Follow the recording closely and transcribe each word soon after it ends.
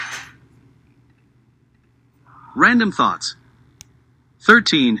Random thoughts.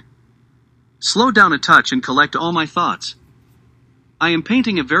 13. Slow down a touch and collect all my thoughts. I am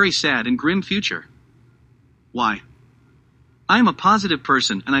painting a very sad and grim future. Why? I am a positive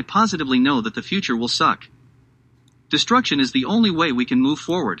person and I positively know that the future will suck. Destruction is the only way we can move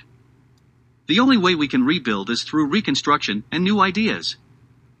forward. The only way we can rebuild is through reconstruction and new ideas.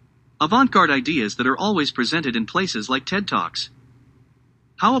 Avant-garde ideas that are always presented in places like TED Talks.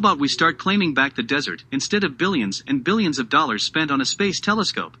 How about we start claiming back the desert instead of billions and billions of dollars spent on a space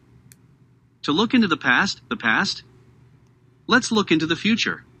telescope? To look into the past? Let's look into the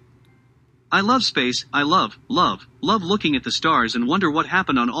future. I love space, I love looking at the stars and wonder what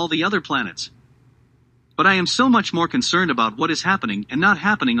happened on all the other planets. But I am so much more concerned about what is happening and not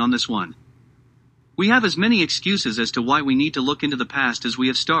happening on this one. We have as many excuses as to why we need to look into the past as we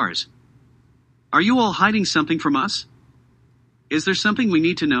have stars. Are you all hiding something from us? Is there something we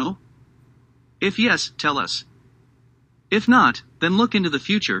need to know? If yes, tell us. If not, then look into the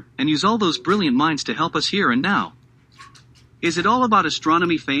future and use all those brilliant minds to help us here and now. Is it all about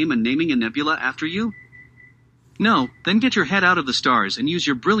astronomy fame and naming a nebula after you? No, then get your head out of the stars and use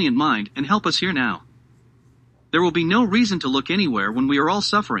your brilliant mind and help us here now. There will be no reason to look anywhere when we are all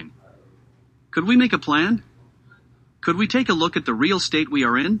suffering. Could we make a plan? Could we take a look at the real state we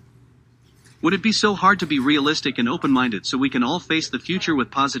are in? Would it be so hard to be realistic and open-minded so we can all face the future with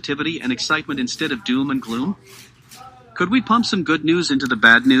positivity and excitement instead of doom and gloom? Could we pump some good news into the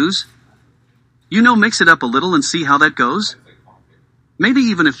bad news? Mix it up a little and see how that goes? Maybe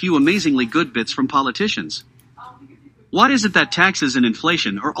even a few amazingly good bits from politicians. Why is it that taxes and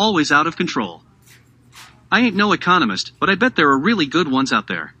inflation are always out of control? I ain't no economist, but I bet there are really good ones out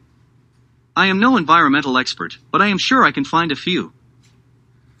there. I am no environmental expert, but I am sure I can find a few.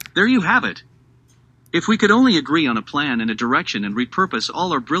 There you have it. If we could only agree on a plan and a direction and repurpose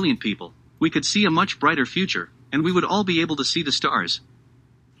all our brilliant people, we could see a much brighter future, and we would all be able to see the stars.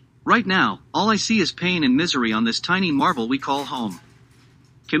 Right now, all I see is pain and misery on this tiny marble we call home.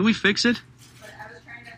 Can we fix it?